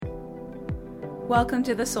Welcome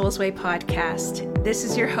to the Soul's Way podcast. This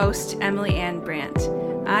is your host, Emily Ann Brandt.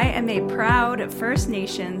 I am a proud First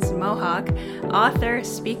Nations Mohawk author,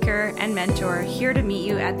 speaker, and mentor here to meet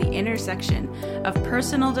you at the intersection of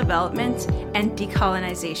personal development and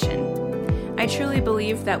decolonization. I truly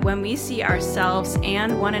believe that when we see ourselves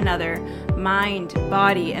and one another, mind,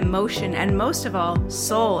 body, emotion, and most of all,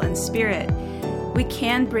 soul and spirit, we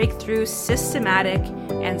can break through systematic,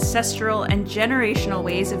 ancestral, and generational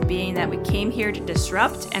ways of being that we came here to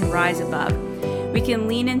disrupt and rise above. We can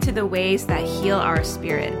lean into the ways that heal our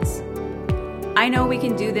spirits. I know we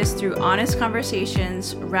can do this through honest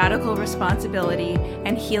conversations, radical responsibility,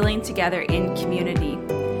 and healing together in community.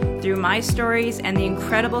 Through my stories and the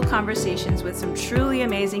incredible conversations with some truly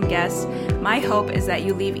amazing guests, my hope is that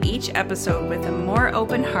you leave each episode with a more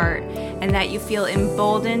open heart and that you feel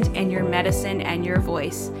emboldened in your medicine and your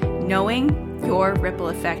voice, knowing your ripple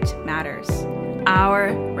effect matters.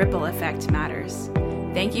 Our ripple effect matters.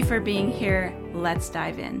 Thank you for being here. Let's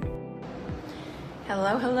dive in.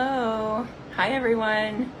 Hello. Hi,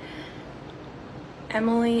 everyone.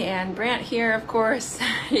 Emily Ann Brandt here, of course,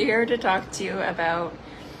 here to talk to you about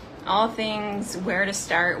all things where to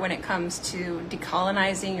start when it comes to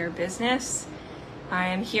decolonizing your business. I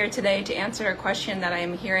am here today to answer a question that I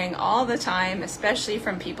am hearing all the time, especially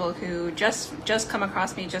from people who just come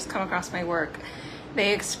across me, just come across my work.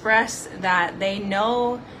 They express that they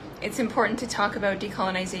know it's important to talk about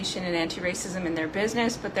decolonization and anti-racism in their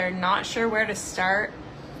business, but they're not sure where to start,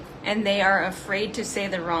 and they are afraid to say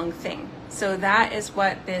the wrong thing. So that is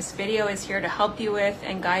what this video is here to help you with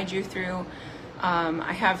and guide you through.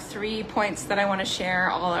 I have 3 points that I want to share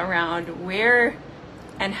all around where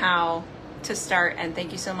and how to start. And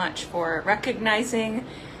thank you so much for recognizing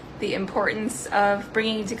the importance of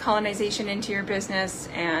bringing decolonization into your business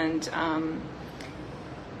and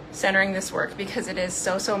centering this work, because it is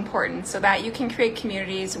so important, so that you can create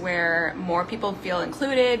communities where more people feel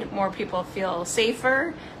included, more people feel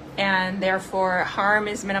safer, and therefore harm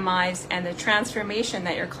is minimized and the transformation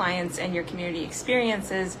that your clients and your community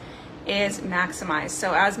experiences is maximized.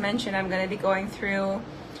 So as mentioned, I'm going to be going through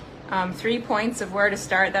 3 points of where to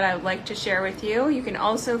start that I would like to share with you. You can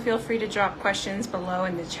also feel free to drop questions below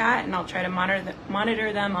in the chat, and I'll try to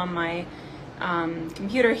monitor them on my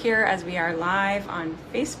computer here as we are live on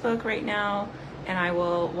Facebook right now, and I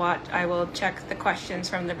will check the questions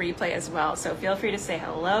from the replay as well. So feel free to say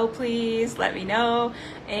hello, please, let me know,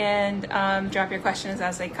 and drop your questions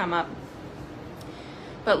as they come up.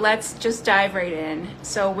 But let's just dive right in.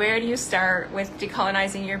 So where do you start with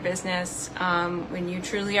decolonizing your business when you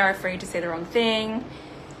truly are afraid to say the wrong thing?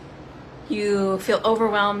 You feel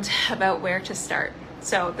overwhelmed about where to start.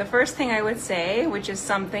 So the first thing I would say, which is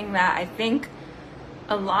something that I think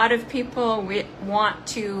a lot of people want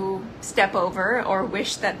to step over or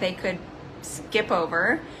wish that they could skip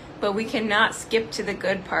over, but we cannot skip to the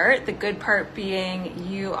good part. The good part being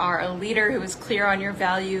you are a leader who is clear on your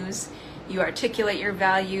values, you articulate your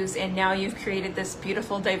values, and now you've created this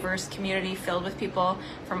beautiful, diverse community filled with people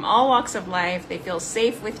from all walks of life. They feel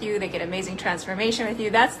safe with you, they get amazing transformation with you.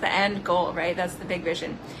 That's the end goal, right? That's the big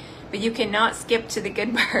vision. But you cannot skip to the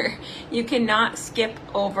good part. You cannot skip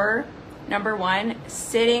over, number one,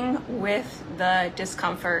 sitting with the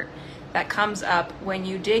discomfort that comes up when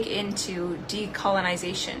you dig into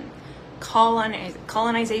decolonization.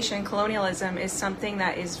 Colonization, colonialism is something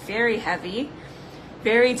that is very heavy,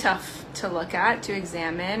 very tough to look at, to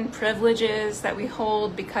examine. Privileges that we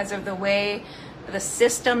hold because of the way the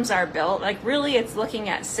systems are built. Like really, it's looking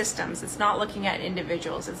at systems. It's not looking at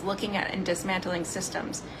individuals. It's looking at and dismantling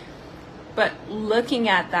systems. But looking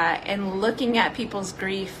at that and looking at people's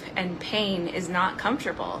grief and pain is not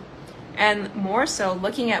comfortable. And more so,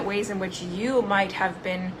 looking at ways in which you might have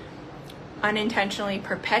been unintentionally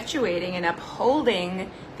perpetuating and upholding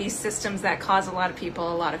these systems that cause a lot of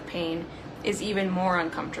people a lot of pain is even more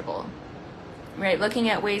uncomfortable, right? Looking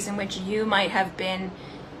at ways in which you might have been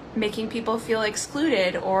making people feel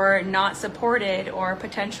excluded or not supported or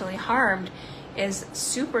potentially harmed is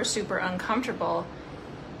super, super uncomfortable.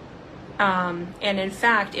 And in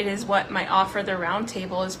fact, it is what my offer, the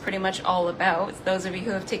Roundtable, is pretty much all about. Those of you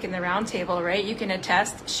who have taken the Roundtable, right? You can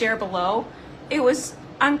attest, share below. It was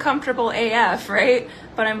uncomfortable AF, right?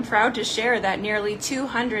 But I'm proud to share that nearly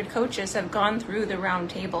 200 coaches have gone through the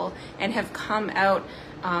Roundtable and have come out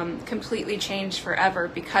completely changed forever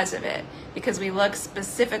because of it. Because we look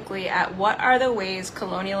specifically at what are the ways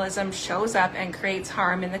colonialism shows up and creates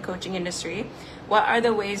harm in the coaching industry. What are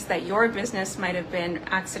the ways that your business might have been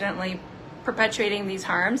accidentally perpetuating these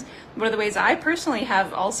harms? What are the ways I personally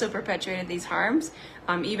have also perpetuated these harms,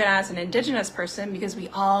 even as an Indigenous person, because we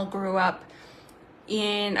all grew up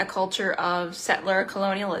in a culture of settler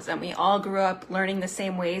colonialism. We all grew up learning the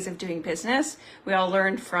same ways of doing business. We all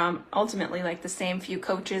learned from ultimately like the same few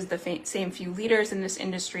coaches, the same few leaders in this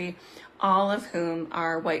industry, all of whom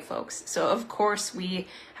are white folks. So of course we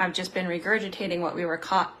have just been regurgitating what we were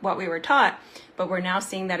taught, but we're now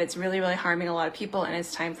seeing that it's really, really harming a lot of people, and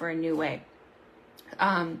it's time for a new way.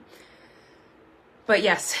 But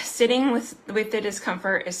yes, sitting with the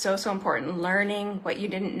discomfort is so, so important. Learning what you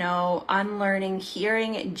didn't know, unlearning,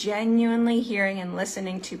 genuinely hearing and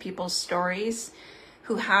listening to people's stories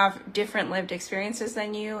who have different lived experiences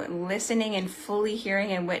than you, listening and fully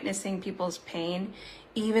hearing and witnessing people's pain,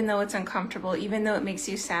 even though it's uncomfortable, even though it makes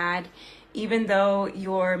you sad, even though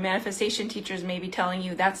your manifestation teachers may be telling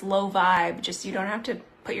you that's low vibe, just you don't have to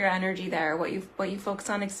put your energy there. What you focus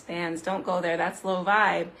on expands. Don't go there. That's low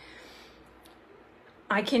vibe.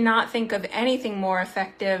 I cannot think of anything more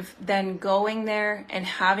effective than going there and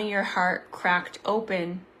having your heart cracked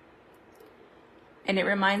open. And it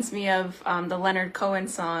reminds me of the Leonard Cohen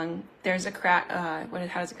song, There's a Crack, how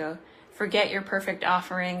does it go? Forget your perfect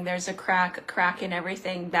offering, there's a crack in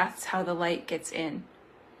everything. That's how the light gets in.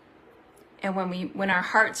 And when our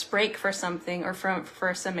hearts break for something, or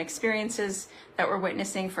for some experiences that we're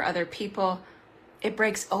witnessing for other people, it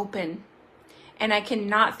breaks open. And I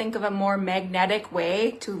cannot think of a more magnetic way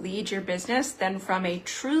to lead your business than from a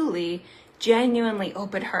truly, genuinely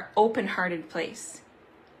open-hearted place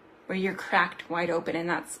where you're cracked wide open. And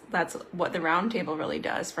that's what the roundtable really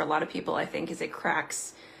does for a lot of people, I think, is it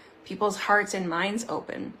cracks people's hearts and minds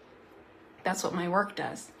open. That's what my work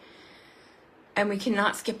does. And we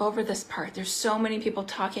cannot skip over this part. There's so many people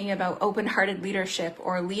talking about open-hearted leadership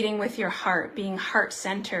or leading with your heart, being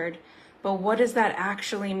heart-centered. But what does that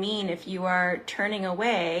actually mean if you are turning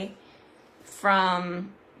away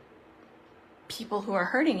from people who are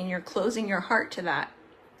hurting and you're closing your heart to that,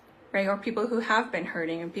 right? Or people who have been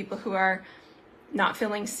hurting and people who are not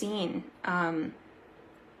feeling seen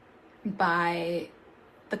by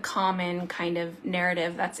the common kind of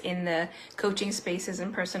narrative that's in the coaching spaces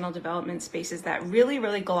and personal development spaces that really,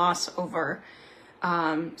 really gloss over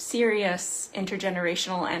serious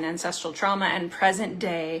intergenerational and ancestral trauma and present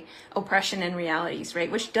day oppression and realities,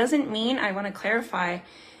 right? Which doesn't mean, I want to clarify,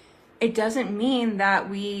 it doesn't mean that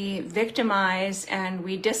we victimize and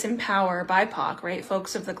we disempower BIPOC, right?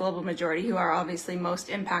 Folks of the global majority who are obviously most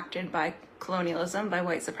impacted by colonialism, by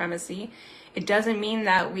white supremacy. It doesn't mean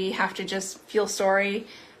that we have to just feel sorry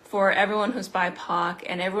for everyone who's BIPOC,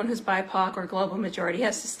 and everyone who's BIPOC or global majority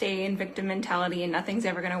has to stay in victim mentality and nothing's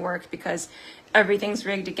ever going to work because everything's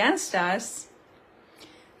rigged against us.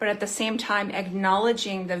 But at the same time,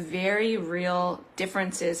 acknowledging the very real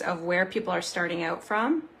differences of where people are starting out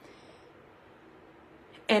from,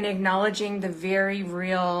 and acknowledging the very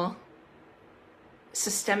real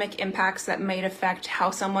systemic impacts that might affect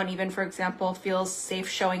how someone, even for example, feels safe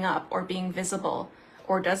showing up or being visible,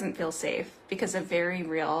 or doesn't feel safe because of very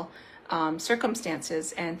real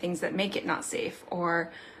circumstances and things that make it not safe,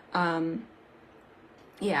 or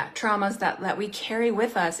traumas that we carry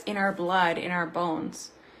with us in our blood, in our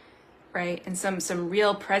bones, right? And some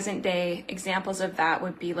real present day examples of that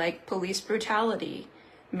would be like police brutality,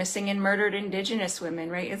 missing and murdered Indigenous women,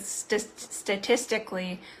 right? It's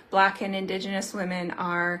statistically, Black and Indigenous women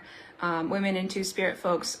are, women and Two-Spirit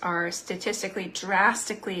folks are statistically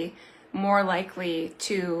drastically more likely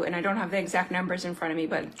to, and I don't have the exact numbers in front of me,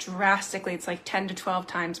 but drastically, it's like 10 to 12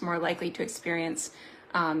 times more likely to experience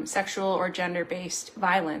sexual or gender-based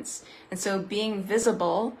violence. And so being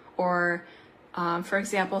visible, or for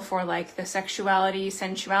example, for like the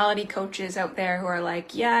sensuality coaches out there who are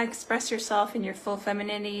like, yeah, express yourself in your full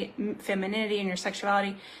femininity and your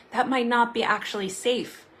sexuality, that might not be actually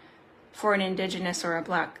safe for an Indigenous or a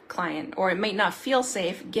Black client, or it might not feel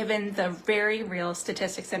safe given the very real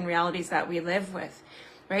statistics and realities that we live with,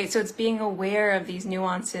 right? So it's being aware of these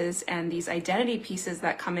nuances and these identity pieces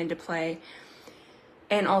that come into play,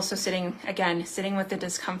 and also sitting with the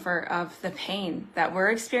discomfort of the pain that we're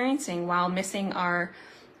experiencing while missing our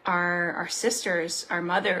sisters, our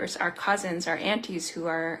mothers, our cousins, our aunties who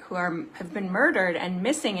have been murdered and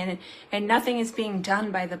missing, and nothing is being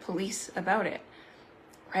done by the police about it.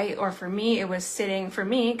 Right? Or for me, it was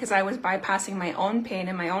because I was bypassing my own pain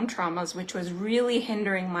and my own traumas, which was really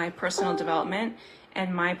hindering my personal development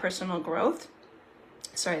and my personal growth.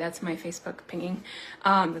 Sorry, that's my Facebook pinging.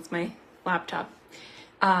 That's my laptop.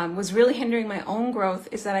 Was really hindering my own growth,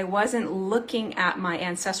 is that I wasn't looking at my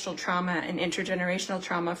ancestral trauma and intergenerational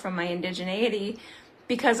trauma from my indigeneity,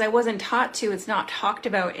 because I wasn't taught to. It's not talked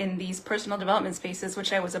about in these personal development spaces,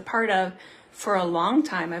 which I was a part of for a long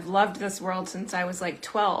time. I've loved this world since I was like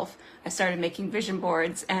 12. I started making vision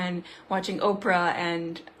boards and watching Oprah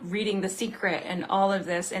and reading The Secret and all of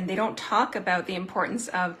this. And they don't talk about the importance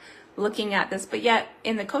of looking at this. But yet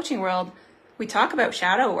in the coaching world, we talk about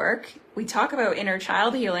shadow work. We talk about inner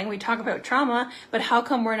child healing. We talk about trauma. But how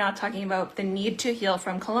come we're not talking about the need to heal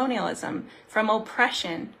from colonialism, from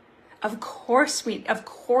oppression? Of course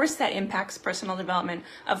that impacts personal development.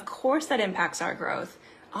 Of course that impacts our growth.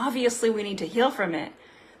 Obviously we need to heal from it.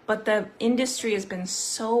 But the industry has been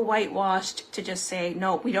so whitewashed to just say,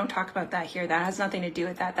 no, we don't talk about that here. That has nothing to do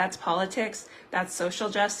with that. That's politics. That's social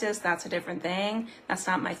justice. That's a different thing. That's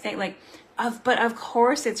not my thing. But of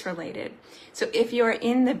course it's related. So if you're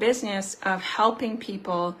in the business of helping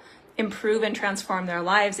people improve and transform their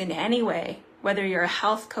lives in any way, whether you're a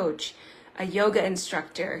health coach, a yoga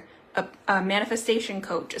instructor, a manifestation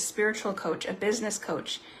coach, a spiritual coach, a business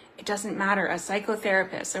coach, it doesn't matter, a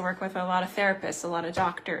psychotherapist. I work with a lot of therapists, a lot of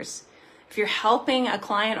doctors. If you're helping a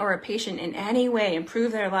client or a patient in any way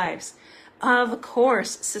improve their lives, of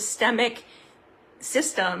course, systemic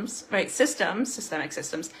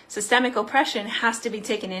oppression has to be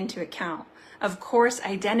taken into account. Of course,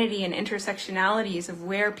 identity and intersectionalities of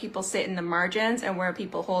where people sit in the margins and where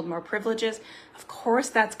people hold more privileges, of course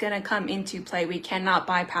that's going to come into play. We cannot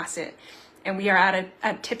bypass it. And we are at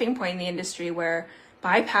a tipping point in the industry where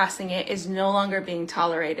bypassing it is no longer being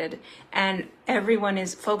tolerated. And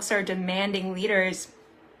folks are demanding leaders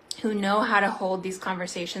who know how to hold these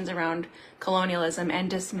conversations around colonialism and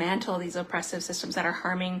dismantle these oppressive systems that are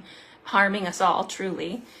harming us all,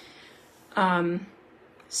 truly.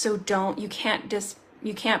 So you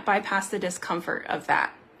can't bypass the discomfort of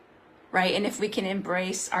that, right? And if we can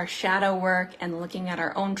embrace our shadow work and looking at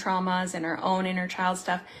our own traumas and our own inner child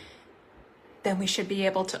stuff, then we should be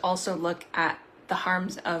able to also look at the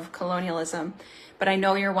harms of colonialism. But I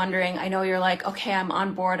know you're wondering, I know you're like, okay, I'm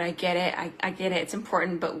on board. I get it. I get it. It's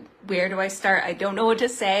important, but where do I start? I don't know what to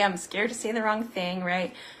say. I'm scared to say the wrong thing,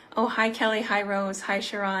 right? Oh, hi, Kelly. Hi, Rose. Hi,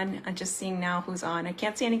 Sharon. I'm just seeing now who's on. I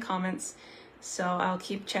can't see any comments, so I'll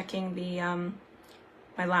keep checking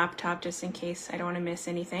my laptop just in case I don't want to miss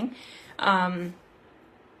anything.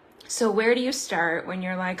 So where do you start when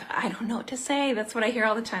you're like, I don't know what to say? That's what I hear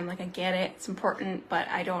all the time. Like, I get it. It's important, but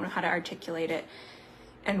I don't know how to articulate it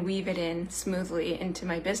and weave it in smoothly into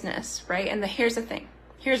my business, right? And here's the thing.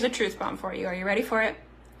 Here's a truth bomb for you. Are you ready for it?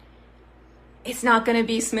 It's not going to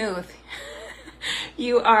be smooth.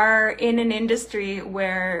 You are in an industry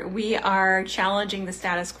where we are challenging the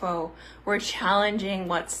status quo. We're challenging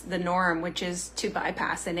what's the norm, which is to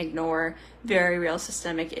bypass and ignore very real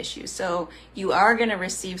systemic issues. So you are going to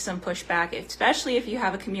receive some pushback, especially if you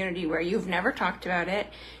have a community where you've never talked about it.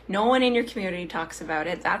 No one in your community talks about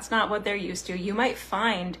it. That's not what they're used to. You might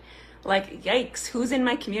find, like, yikes, who's in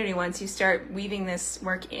my community? Once you start weaving this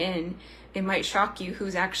work in, it might shock you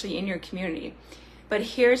who's actually in your community. But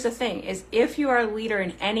here's the thing, is if you are a leader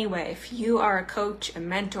in any way, if you are a coach, a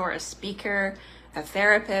mentor, a speaker, a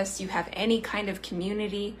therapist, you have any kind of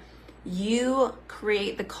community, you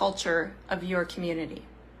create the culture of your community.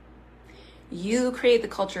 You create the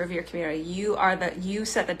culture of your community. You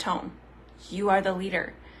set the tone. You are the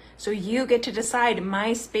leader. So you get to decide,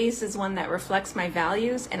 my space is one that reflects my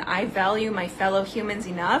values, and I value my fellow humans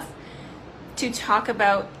enough to talk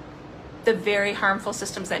about the very harmful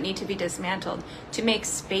systems that need to be dismantled, to make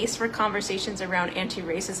space for conversations around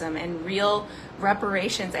anti-racism and real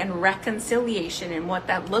reparations and reconciliation and what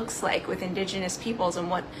that looks like with Indigenous peoples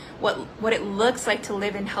and what it looks like to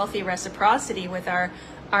live in healthy reciprocity with our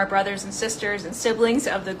brothers and sisters and siblings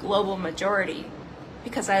of the global majority.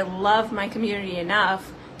 Because I love my community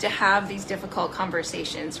enough to have these difficult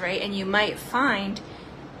conversations, right? And you might find,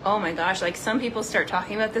 oh my gosh, like some people start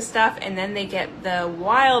talking about this stuff and then they get the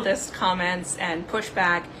wildest comments and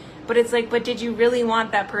pushback. But it's like, but did you really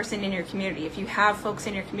want that person in your community? If you have folks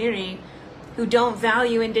in your community who don't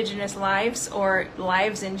value Indigenous lives or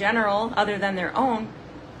lives in general other than their own,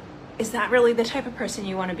 is that really the type of person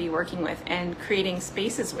you want to be working with and creating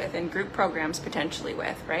spaces with and group programs potentially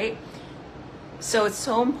with, right? So it's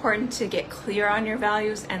so important to get clear on your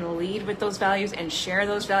values and lead with those values and share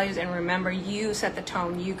those values. And remember, you set the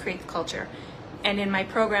tone, you create the culture. And in my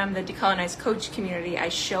program, the Decolonized Coach Community, I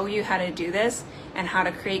show you how to do this and how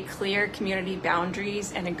to create clear community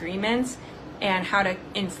boundaries and agreements and how to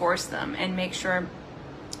enforce them and make sure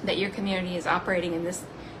that your community is operating in this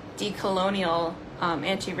decolonial,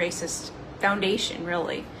 anti-racist foundation,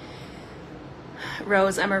 really.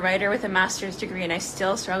 Rose, I'm a writer with a master's degree and I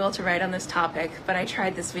still struggle to write on this topic, but I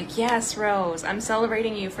tried this week. Yes, Rose, I'm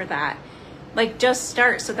celebrating you for that. Like, just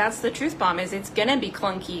start. So that's the truth bomb, is it's gonna be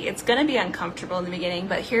clunky, it's gonna be uncomfortable in the beginning,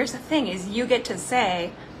 but here's the thing, is you get to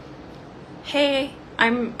say, hey,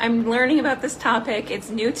 I'm learning about this topic, it's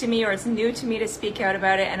new to me, or it's new to me to speak out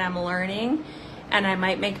about it, and I'm learning, and I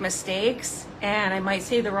might make mistakes, and I might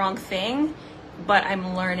say the wrong thing, but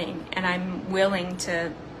I'm learning, and I'm willing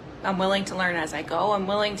to learn as I go. I'm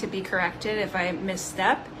willing to be corrected if I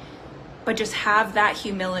misstep, but just have that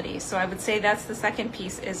humility. So I would say that's the second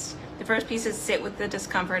piece. Is the first piece is sit with the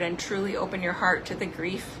discomfort and truly open your heart to the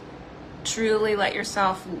grief. Truly let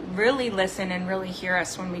yourself really listen and really hear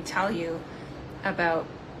us when we tell you about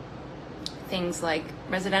things like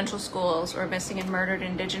residential schools, or missing and murdered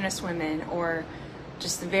Indigenous women, or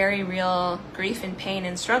just the very real grief and pain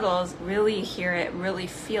and struggles. Really hear it, really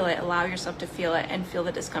feel it, allow yourself to feel it and feel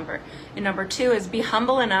the discomfort. And number two is be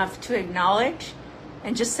humble enough to acknowledge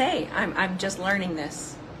and just say, I'm just learning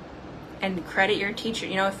this. And credit your teacher.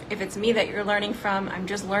 You know, if it's me that you're learning from, I'm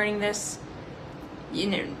just learning this. You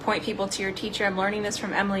know, point people to your teacher. I'm learning this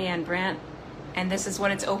from Emily Ann Brandt, and this is what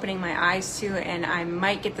it's opening my eyes to, and I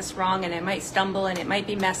might get this wrong, and I might stumble, and it might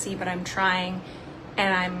be messy, but I'm trying,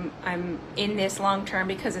 and I'm in this long term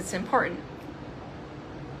because it's important.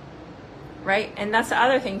 Right? And that's the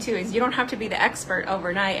other thing too, is you don't have to be the expert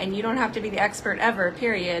overnight, and you don't have to be the expert ever,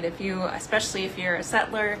 period. Especially if you're a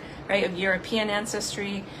settler, right, of European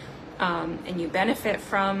ancestry, and you benefit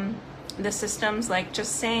from the systems, like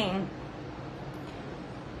just saying,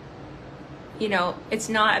 you know, it's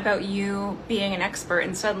not about you being an expert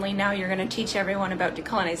and suddenly now you're going to teach everyone about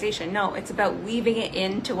decolonization. No, it's about weaving it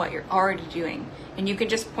into what you're already doing. And you can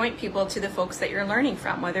just point people to the folks that you're learning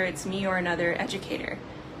from, whether it's me or another educator,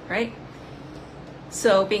 right?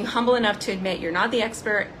 So being humble enough to admit you're not the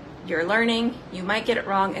expert, you're learning, you might get it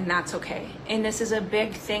wrong, and that's okay. And this is a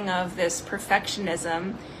big thing of this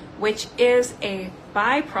perfectionism, which is a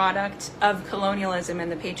byproduct of colonialism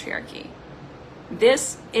and the patriarchy.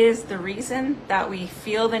 This is the reason that we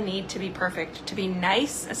feel the need to be perfect, to be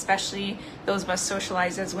nice, especially those of us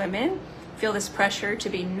socialized as women, feel this pressure to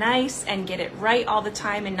be nice and get it right all the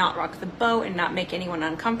time and not rock the boat and not make anyone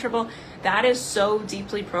uncomfortable. That is so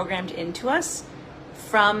deeply programmed into us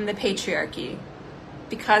from the patriarchy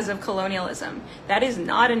because of colonialism. That is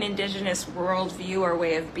not an indigenous worldview or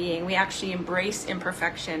way of being. We actually embrace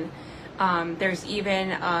imperfection. There's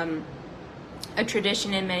even a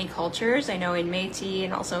tradition in many cultures, I know in Métis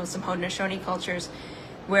and also some Haudenosaunee cultures,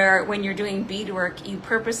 where when you're doing beadwork, you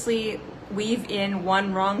purposely weave in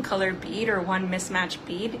one wrong color bead or one mismatched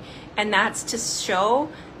bead, and that's to show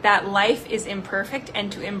that life is imperfect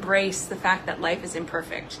and to embrace the fact that life is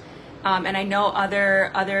imperfect. And I know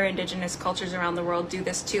other indigenous cultures around the world do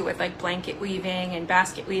this too, with like blanket weaving and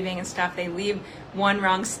basket weaving and stuff. They leave one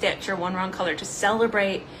wrong stitch or one wrong color to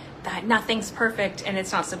celebrate that nothing's perfect and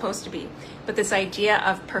it's not supposed to be. But this idea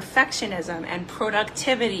of perfectionism and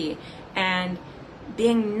productivity and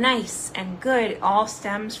being nice and good all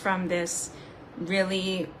stems from this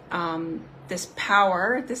really, this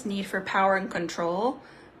power, this need for power and control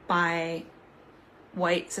by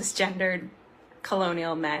white cisgendered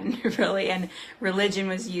colonial men, really. And religion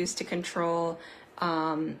was used to control,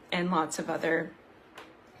 and lots of other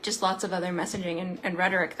messaging and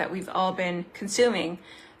rhetoric that we've all been consuming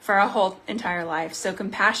for our whole entire life. So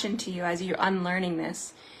compassion to you as you're unlearning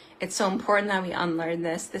this. It's so important that we unlearn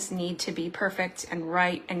this need to be perfect and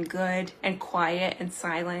right and good and quiet and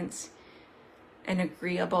silent and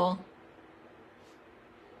agreeable,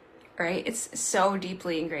 right? It's so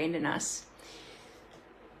deeply ingrained in us.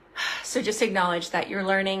 So just acknowledge that you're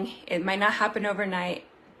learning. It might not happen overnight,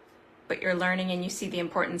 but you're learning and you see the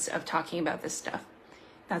importance of talking about this stuff.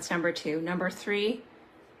 That's number two. Number three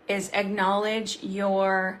is acknowledge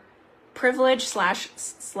your privilege slash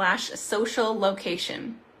social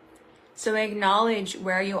location. So acknowledge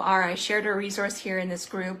where you are. I shared a resource here in this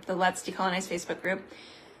group, the Let's Decolonize Facebook group,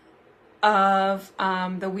 of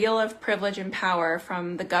the Wheel of Privilege and Power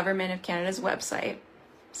from the Government of Canada's website.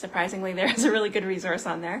 Surprisingly, there's a really good resource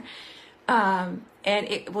on there. And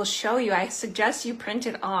it will show you, I suggest you print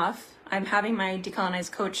it off. I'm having my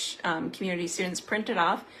Decolonize Coach community students print it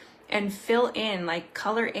off and fill in, like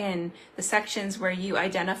color in the sections where you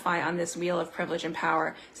identify on this wheel of privilege and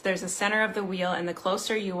power. So there's a center of the wheel, and the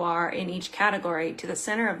closer you are in each category to the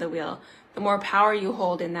center of the wheel, the more power you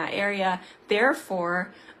hold in that area.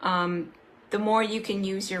 Therefore, the more you can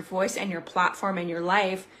use your voice and your platform and your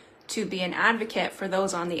life to be an advocate for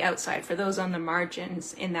those on the outside, for those on the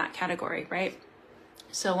margins in that category, right?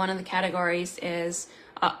 So one of the categories is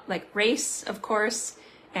like race, of course,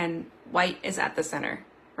 and white is at the center,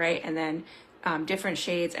 right? And then different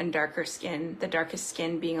shades and darker skin, the darkest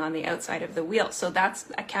skin being on the outside of the wheel. So that's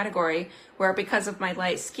a category where, because of my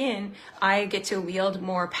light skin, I get to wield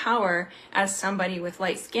more power as somebody with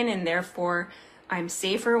light skin, and therefore I'm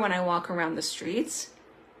safer when I walk around the streets,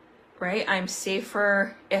 right? I'm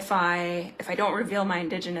safer if I don't reveal my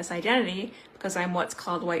Indigenous identity, because I'm what's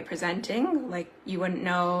called white presenting. Like, you wouldn't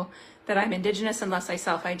know that I'm Indigenous unless I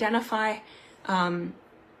self-identify.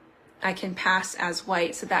 I can pass as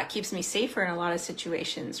white, so that keeps me safer in a lot of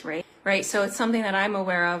situations, right? Right. So it's something that I'm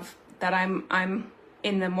aware of, that I'm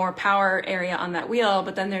in the more power area on that wheel.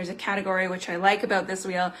 But then there's a category, which I like about this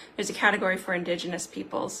wheel, there's a category for Indigenous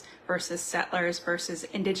peoples versus settlers versus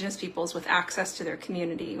Indigenous peoples with access to their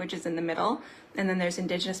community, which is in the middle. And then there's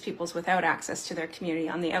Indigenous peoples without access to their community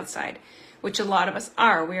on the outside, which a lot of us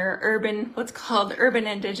are. We're urban, what's called urban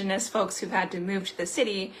Indigenous folks who've had to move to the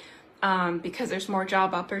city because there's more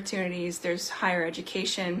job opportunities, there's higher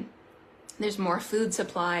education, there's more food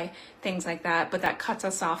supply, things like that. But that cuts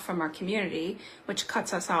us off from our community, which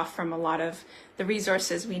cuts us off from a lot of the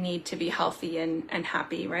resources we need to be healthy and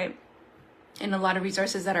happy, right? And a lot of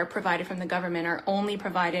resources that are provided from the government are only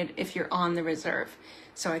provided if you're on the reserve.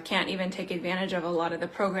 So I can't even take advantage of a lot of the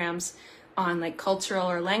programs on like cultural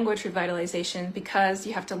or language revitalization because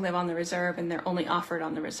you have to live on the reserve and they're only offered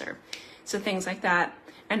on the reserve. So things like that.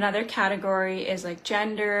 Another category is like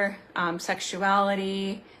gender,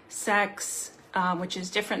 sexuality, sex, which is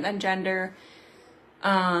different than gender,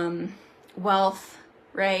 wealth,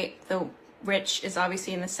 right? The rich is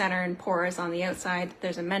obviously in the center and poor is on the outside.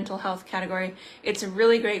 There's a mental health category. It's a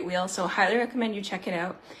really great wheel, so highly recommend you check it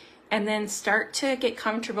out. And then start to get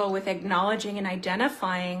comfortable with acknowledging and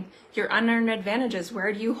identifying your unearned advantages.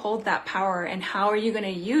 Where do you hold that power, and how are you going to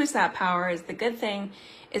use that power? Is the good thing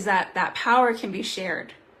is that that power can be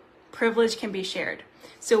shared. Privilege can be shared.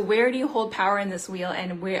 So where do you hold power in this wheel,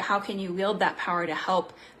 and how can you wield that power to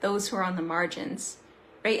help those who are on the margins,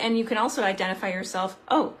 right? And you can also identify yourself,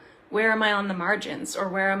 oh, where am I on the margins, or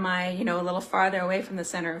where am I, a little farther away from the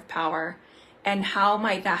center of power? And how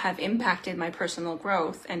might that have impacted my personal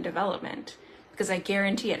growth and development? Because I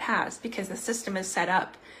guarantee it has, because the system is set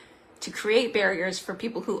up to create barriers for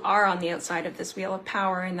people who are on the outside of this wheel of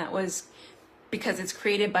power. And that was because it's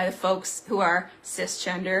created by the folks who are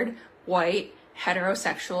cisgendered, white,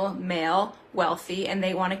 heterosexual, male, wealthy, and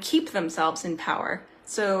they want to keep themselves in power.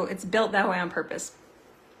 So it's built that way on purpose.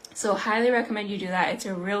 So highly recommend you do that. It's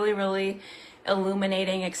a really, really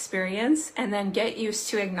illuminating experience. And then get used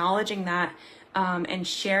to acknowledging that and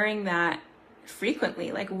sharing that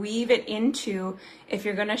frequently. Like, weave it into, if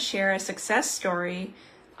you're going to share a success story,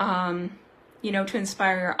 to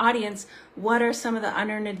inspire your audience, what are some of the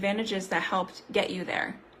unearned advantages that helped get you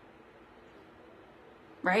there?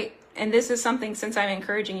 Right? And this is something, since I'm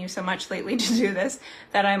encouraging you so much lately to do this,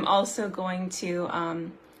 that I'm also going to,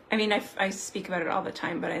 I speak about it all the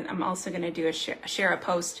time, but I'm also going to do share a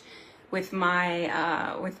post with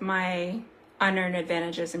my unearned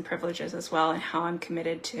advantages and privileges as well, and how I'm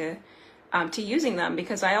committed to using them,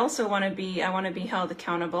 because I also want to be held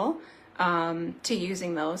accountable to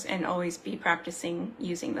using those, and always be practicing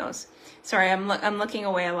using those. Sorry, I'm looking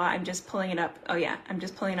away a lot. I'm just pulling it up. Oh yeah, I'm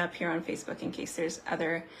just pulling it up here on Facebook in case there's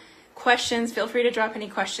other questions. Feel free to drop any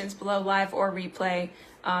questions below, live or replay,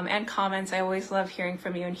 and comments. I always love hearing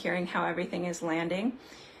from you and hearing how everything is landing.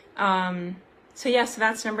 So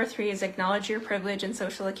that's number 3, is acknowledge your privilege and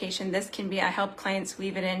social location. This can be, I help clients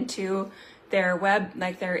weave it into their web,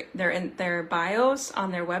 like their bios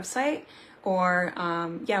on their website, or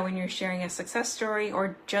when you're sharing a success story,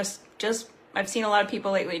 or just I've seen a lot of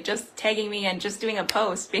people lately just tagging me and just doing a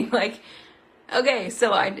post being like, okay,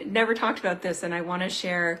 so I never talked about this, and I want to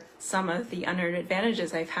share some of the unearned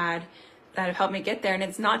advantages I've had that have helped me get there. And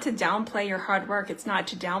it's not to downplay your hard work. It's not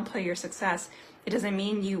to downplay your success. It doesn't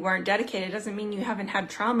mean you weren't dedicated. It doesn't mean you haven't had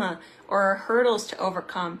trauma or hurdles to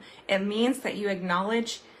overcome. It means that you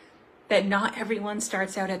acknowledge that not everyone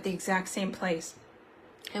starts out at the exact same place.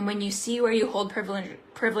 And when you see where you hold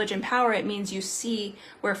privilege and power, it means you see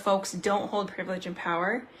where folks don't hold privilege and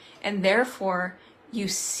power, and therefore you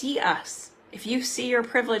see us. If you see your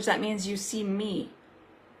privilege, that means you see me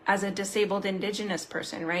as a disabled Indigenous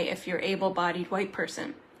person, right? If you're able-bodied white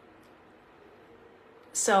person.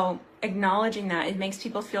 So acknowledging that, it makes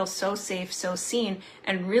people feel so safe, so seen,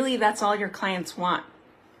 and really that's all your clients want.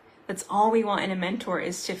 That's all we want in a mentor,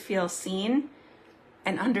 is to feel seen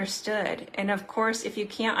and understood. And of course, if you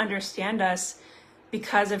can't understand us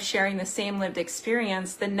because of sharing the same lived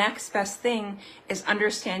experience, the next best thing is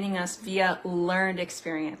understanding us via learned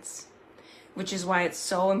experience, which is why it's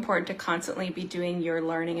so important to constantly be doing your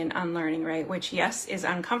learning and unlearning, right? Which, yes, is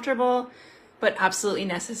uncomfortable, but absolutely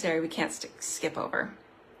necessary. We can't skip over.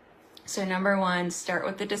 So number one, start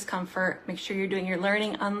with the discomfort. Make sure you're doing your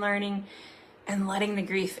learning, unlearning, and letting the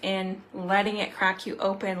grief in, letting it crack you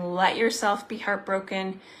open. Let yourself be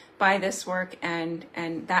heartbroken by this work, and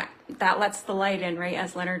that lets the light in, right?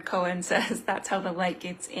 As Leonard Cohen says, that's how the light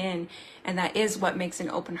gets in, and that is what makes an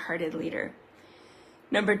open-hearted leader.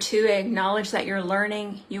 Number two, acknowledge that you're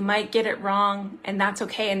learning. You might get it wrong, and that's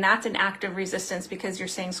okay. And that's an act of resistance, because you're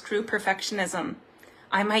saying, screw perfectionism.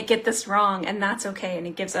 I might get this wrong, and that's okay. And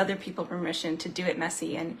it gives other people permission to do it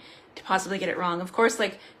messy and to possibly get it wrong. Of course,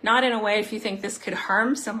 like, not in a way if you think this could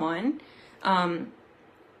harm someone.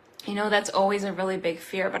 You know, that's always a really big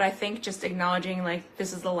fear. But I think just acknowledging, like,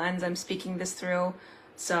 this is the lens I'm speaking this through.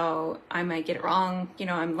 So I might get it wrong. You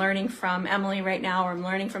know, I'm learning from Emily right now, or I'm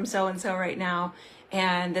learning from so-and-so right now.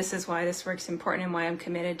 And this is why this work's important and why I'm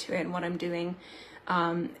committed to it and what I'm doing.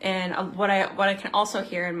 And what I can also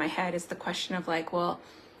hear in my head is the question of like, well,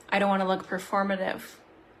 I don't want to look performative.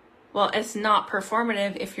 Well, it's not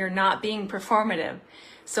performative if you're not being performative.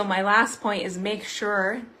 So my last point is make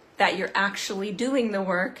sure that you're actually doing the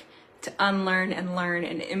work to unlearn and learn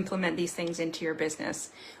and implement these things into your business,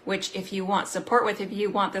 which if you want support with, if you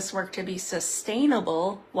want this work to be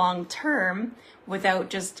sustainable long-term without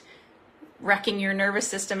just wrecking your nervous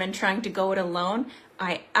system and trying to go it alone,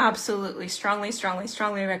 I absolutely strongly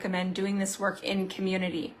recommend doing this work in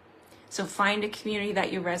community. So find a community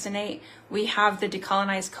that you resonate. We have the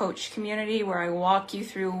Decolonize Coach community where I walk you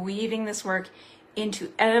through weaving this work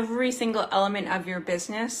into every single element of your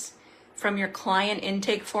business, from your client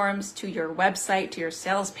intake forms to your website, to your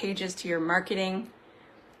sales pages, to your marketing,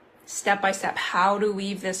 step by step, how to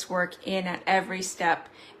weave this work in at every step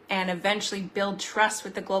and eventually build trust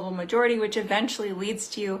with the global majority, which eventually leads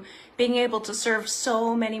to you being able to serve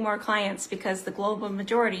so many more clients, because the global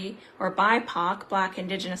majority, or BIPOC, Black,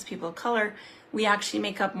 Indigenous people of color, we actually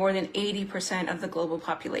make up more than 80% of the global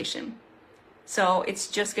population. So it's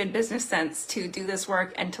just good business sense to do this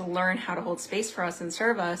work and to learn how to hold space for us and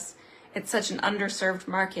serve us. It's such an underserved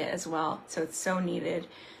market as well, so it's so needed.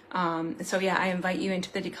 So yeah, I invite you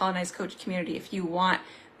into the Decolonize Coach community if you want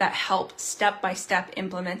that help step-by-step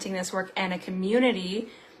implementing this work, and a community,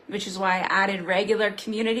 which is why I added regular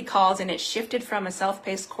community calls, and it shifted from a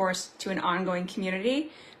self-paced course to an ongoing community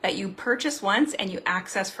that you purchase once and you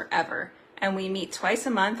access forever. And we meet twice a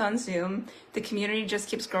month on Zoom. The community just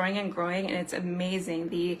keeps growing and growing, and it's amazing.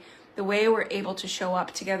 The way we're able to show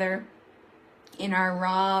up together in our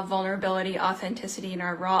raw vulnerability, authenticity, in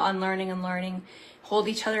our raw unlearning and learning, hold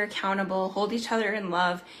each other accountable, hold each other in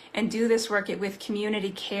love, and do this work with community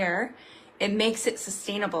care. It makes it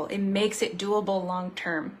sustainable. It makes it doable long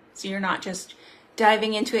term. So you're not just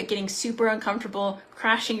diving into it, getting super uncomfortable,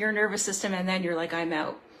 crashing your nervous system, and then you're like, I'm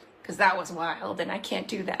out, because that was wild and I can't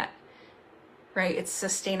do that. Right? It's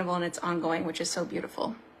sustainable and it's ongoing, which is so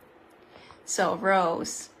beautiful. So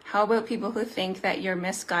Rose, how about people who think that you're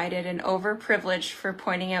misguided and overprivileged for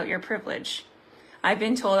pointing out your privilege? I've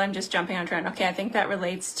been told I'm just jumping on trend. Okay, I think that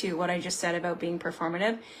relates to what I just said about being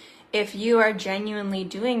performative. If you are genuinely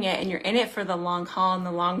doing it and you're in it for the long haul and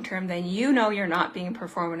the long term, then you know you're not being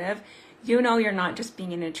performative. You know you're not just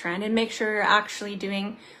being in a trend, and make sure you're actually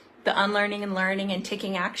doing the unlearning and learning and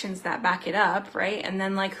taking actions that back it up, right? And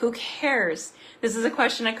then, like, who cares? This is a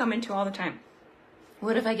question I come into all the time.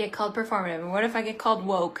 What if I get called performative? And what if I get called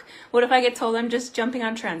woke? What if I get told I'm just jumping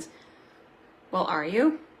on trends? Well, are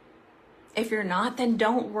you? If you're not, then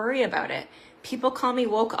don't worry about it. People call me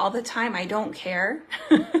woke all the time. I don't care.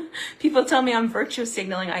 People tell me I'm virtue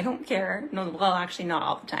signaling. I don't care. No, well, actually not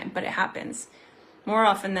all the time, but it happens. More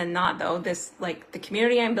often than not, though, the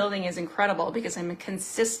community I'm building is incredible because I'm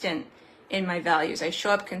consistent in my values. I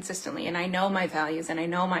show up consistently, and I know my values and I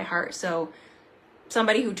know my heart. So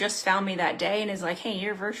somebody who just found me that day and is like, hey,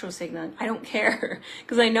 you're virtual signaling, I don't care,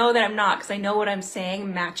 because I know that I'm not, because I know what I'm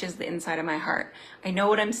saying matches the inside of my heart. I know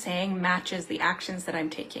what I'm saying matches the actions that I'm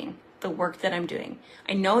taking, the work that I'm doing.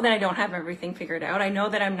 I know that I don't have everything figured out. I know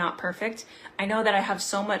that I'm not perfect. I know that I have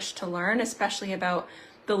so much to learn, especially about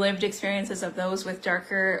the lived experiences of those with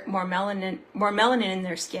darker, more melanin in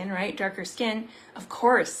their skin, right? Darker skin. Of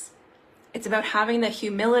course, it's about having the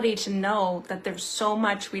humility to know that there's so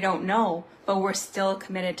much we don't know, but we're still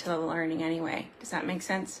committed to the learning anyway. Does that make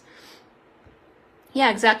sense?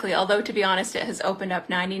 Yeah, exactly. Although, to be honest, it has opened up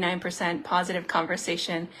 99% positive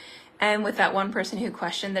conversation. And with that one person who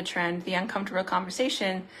questioned the trend, the uncomfortable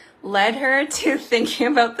conversation led her to thinking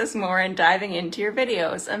about this more and diving into your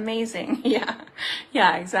videos. Amazing.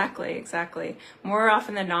 Yeah, exactly. More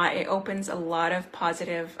often than not, it opens a lot of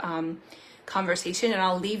positive conversation. And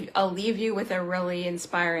I'll leave you with a really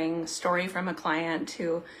inspiring story from a client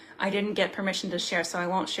who I didn't get permission to share, so I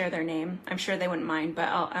won't share their name. I'm sure they wouldn't mind, but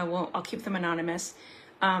I'll keep them anonymous.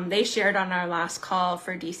 They shared on our last call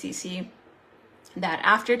for DCC that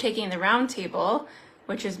after taking the roundtable,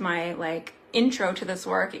 which is my like intro to this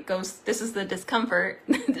work, it goes, this is the discomfort,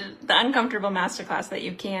 the uncomfortable masterclass that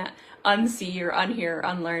you can't unsee or unhear or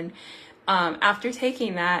unlearn. After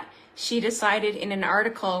taking that, she decided in an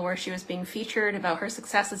article where she was being featured about her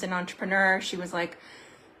success as an entrepreneur, she was like,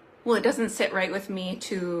 well, it doesn't sit right with me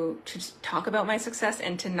to talk about my success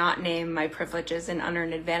and to not name my privileges and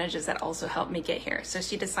unearned advantages that also helped me get here. So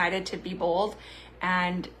she decided to be bold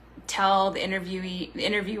and tell the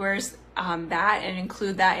interviewers that and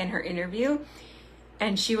include that in her interview.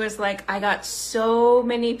 And she was like, I got so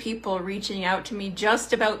many people reaching out to me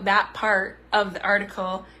just about that part of the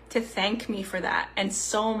article to thank me for that. And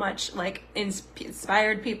so much like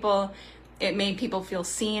inspired people. It made people feel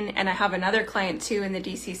seen. And I have another client too in the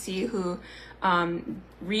DCC who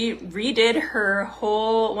redid her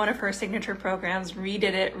whole, one of her signature programs,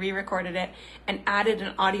 redid it, re-recorded it, and added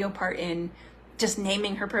an audio part in, just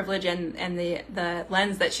naming her privilege and the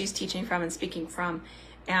lens that she's teaching from and speaking from.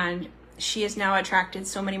 And she has now attracted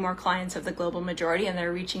so many more clients of the global majority, and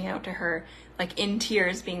they're reaching out to her like in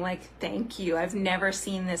tears, being like, thank you. I've never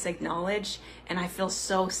seen this acknowledged, and I feel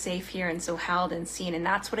so safe here and so held and seen. And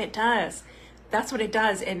that's what it does. That's what it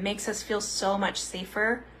does. It makes us feel so much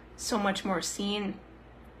safer, so much more seen.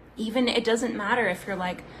 Even it doesn't matter if you're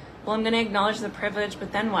like, well, I'm going to acknowledge the privilege,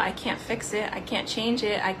 but then what? I can't fix it. I can't change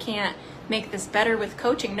it. I can't make this better with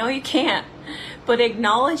coaching. No, you can't. But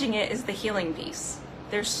acknowledging it is the healing piece.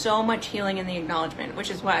 There's so much healing in the acknowledgement,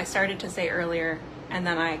 which is what I started to say earlier, and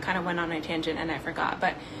then I kind of went on a tangent and I forgot.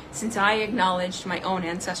 But since I acknowledged my own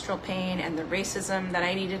ancestral pain and the racism that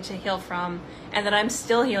I needed to heal from, and that I'm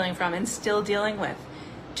still healing from and still dealing with,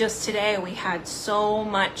 just today we had so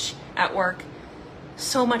much at work,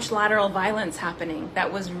 so much lateral violence happening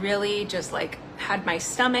that was really just like, had my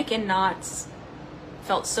stomach in knots,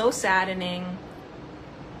 felt so saddening.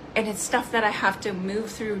 And it's stuff that I have to move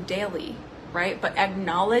through daily, right? But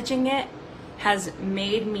acknowledging it has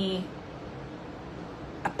made me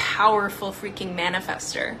a powerful freaking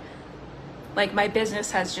manifester. Like my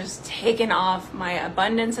business has just taken off. My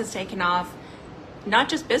abundance has taken off. Not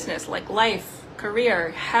just business, like life,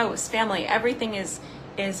 career, house, family, everything is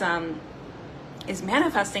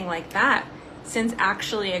manifesting like that since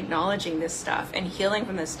actually acknowledging this stuff and healing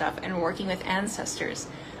from this stuff and working with ancestors.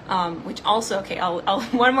 Which also, okay, I'll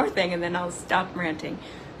one more thing and then I'll stop ranting.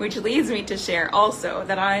 Which leads me to share also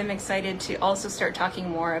that I'm excited to also start talking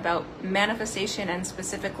more about manifestation, and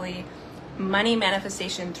specifically money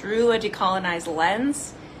manifestation through a decolonized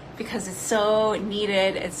lens, because it's so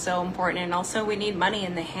needed, it's so important, and also we need money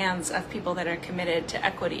in the hands of people that are committed to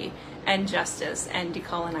equity and justice and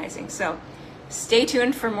decolonizing. So stay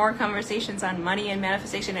tuned for more conversations on money and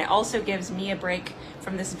manifestation. It also gives me a break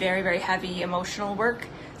from this very, very heavy emotional work.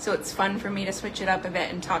 So it's fun for me to switch it up a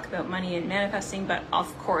bit and talk about money and manifesting, but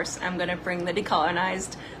of course I'm going to bring the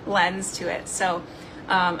decolonized lens to it. So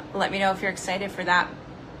let me know if you're excited for that.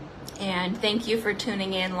 And thank you for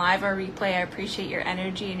tuning in live or replay. I appreciate your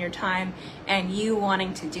energy and your time and you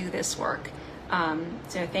wanting to do this work.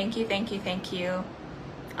 So thank you, thank you, thank you.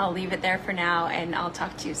 I'll leave it there for now and I'll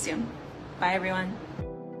talk to you soon. Bye everyone.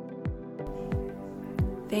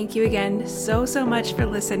 Thank you again so much for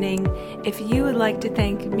listening. If you would like to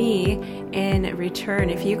thank me in return,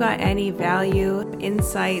 if you got any value,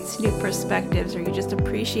 insights, new perspectives, or you just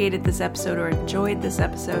appreciated this episode or enjoyed this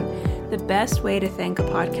episode, the best way to thank a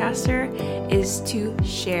podcaster is to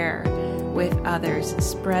share with others.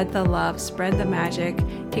 Spread the love, spread the magic.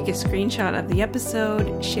 Take a screenshot of the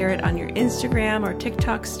episode, share it on your Instagram or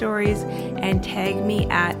TikTok stories, and tag me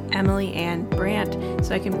at Emily Ann Brandt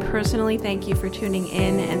so I can personally thank you for tuning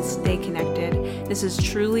in and stay connected. This is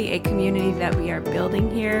truly a community that we are building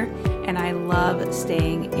here, and I love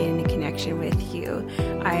staying in connection with you.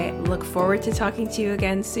 I look forward to talking to you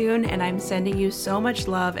again soon, and I'm sending you so much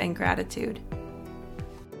love and gratitude.